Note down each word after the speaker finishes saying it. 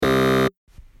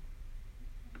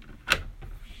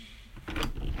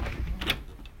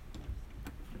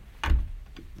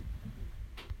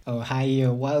Oh, hi,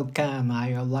 welcome. Are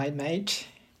you alright, mate?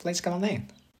 Please come on in.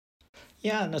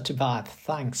 Yeah, not too bad,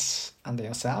 thanks. And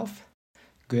yourself?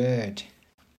 Good.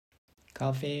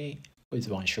 Coffee with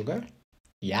one sugar?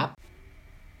 Yep.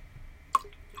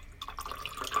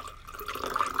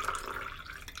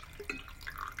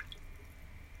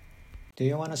 Do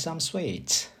you want some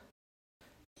sweets?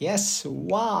 Yes,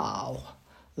 wow.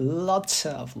 Lots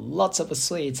of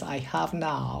sweets I have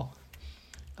now.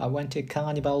 I went to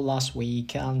Carnival last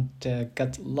week and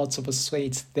got lots of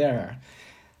sweets there.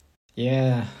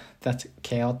 Yeah, that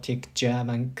chaotic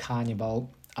German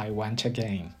carnival, I went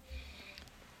again.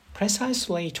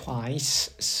 Precisely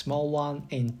twice, small one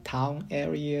in town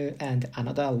area and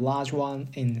another large one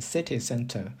in city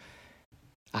center.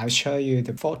 I'll show you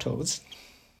the photos.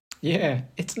 Yeah,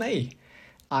 it's me.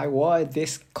 I wore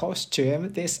this costume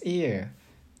this year.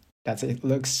 Does it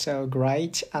look so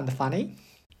great and funny?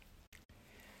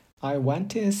 I went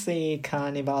to see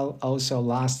Carnival also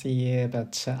last year,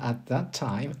 but at that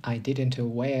time I didn't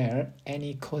wear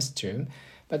any costume,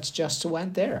 but just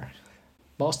went there.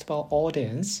 Most of our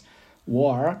audience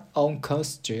wore own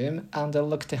costume and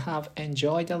looked to have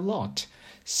enjoyed a lot.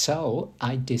 So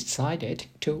I decided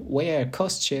to wear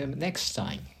costume next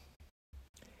time.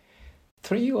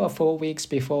 3 or 4 weeks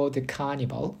before the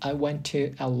carnival, I went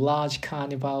to a large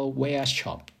carnival wear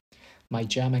shop. My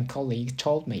German colleague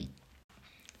told me.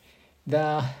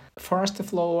 The first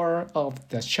floor of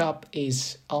the shop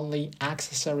is only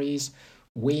accessories,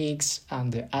 wigs,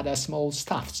 and other small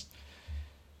stuffs.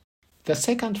 The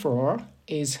second floor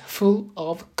is full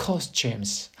of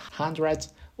costumes,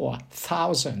 hundreds or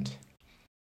thousands.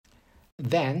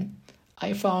 Then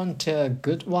I found a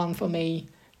good one for me,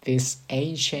 this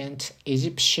ancient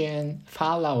Egyptian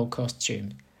pharaoh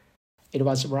costume. It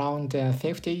was around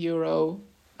 €50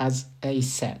 as a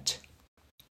set.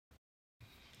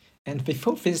 And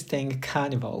before visiting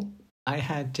Carnival, I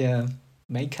had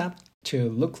makeup to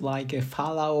look like a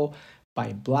pharaoh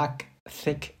by black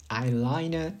thick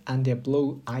eyeliner and a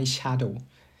blue eyeshadow.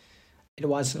 It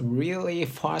was really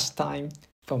first time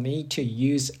for me to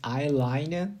use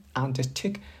eyeliner and it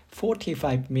took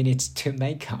 45 minutes to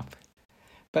make up.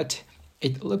 But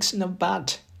it looks not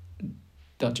bad,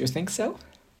 don't you think so?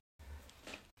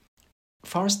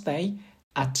 First day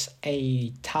at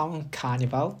a town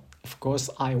carnival, of course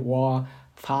I wore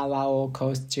pharaoh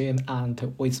costume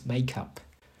and with makeup.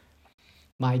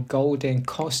 My golden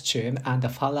costume and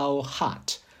pharaoh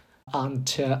hat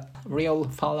and real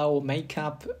pharaoh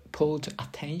makeup pulled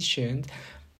attention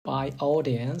by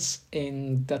audience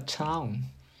in the town.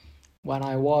 When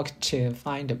I walked to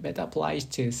find a better place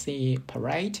to see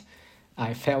parade,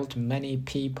 I felt many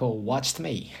people watched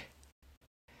me.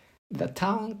 The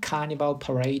town carnival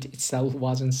parade itself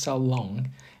wasn't so long,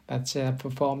 but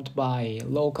performed by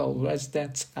local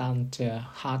residents and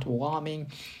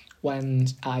heartwarming when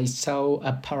I saw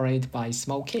a parade by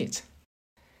small kids.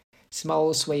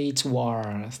 Small sweets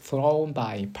were thrown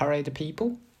by parade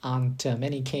people, and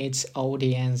many kids,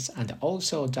 audience, and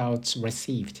also adults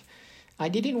received. I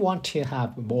didn't want to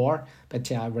have more,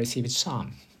 but I received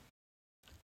some.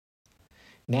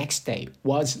 Next day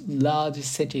was large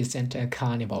city center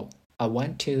carnival. I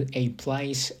went to a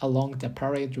place along the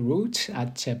parade route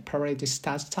at parade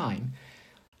start time.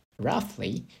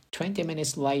 Roughly 20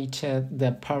 minutes later,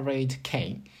 the parade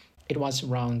came. It was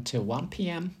around 1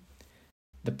 p.m.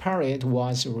 The parade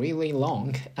was really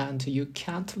long, and you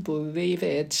can't believe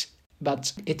it,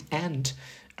 but it ended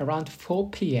around 4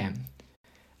 p.m.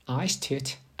 I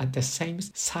stood at the same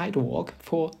sidewalk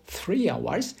for 3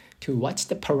 hours to watch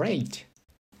the parade.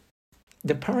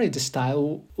 The parade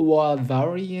style was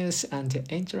various and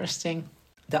interesting.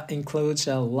 That includes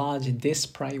a large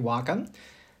display wagon,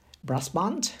 brass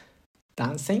band,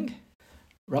 dancing,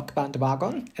 rock band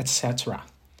wagon, etc.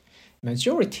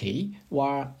 Majority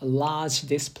were large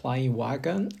display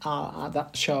wagon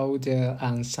that showed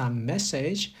some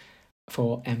message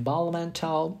for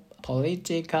environmental,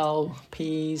 political,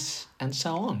 peace, and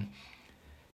so on.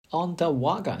 On the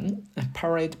wagon,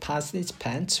 parade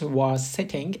participants were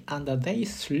sitting and they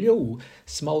threw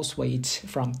small sweets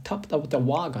from top of the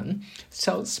wagon,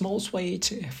 so small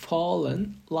sweets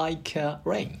fallen like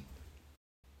rain.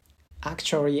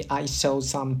 Actually, I saw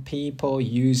some people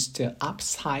use the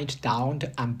upside down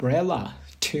umbrella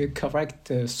to correct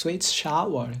the sweet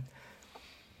shower.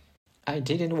 I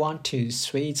didn't want to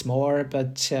sweets more,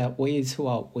 but with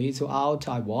or without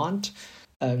I want,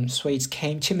 sweets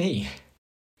came to me.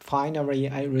 Finally,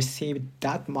 I received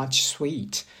that much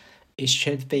sweet. It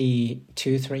should be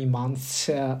 2-3 months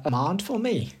amount for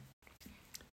me.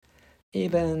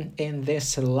 Even in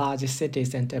this large city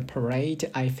center parade,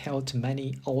 I felt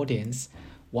many audience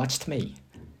watched me.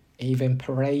 Even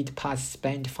parade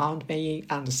participants found me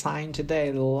and signed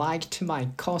they liked my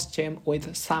costume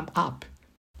with thumb up.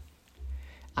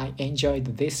 I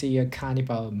enjoyed this year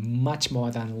carnival much more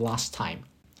than last time,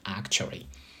 actually.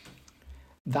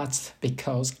 That's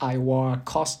because I wore a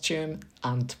costume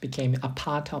and became a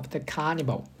part of the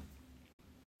carnival.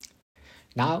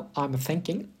 Now I'm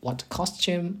thinking what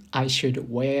costume I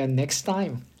should wear next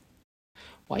time.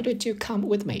 Why don't you come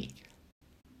with me?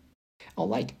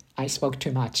 Alright, I spoke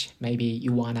too much. Maybe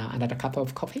you wanna another cup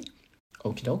of coffee?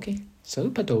 Okie dokie,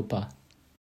 super duper.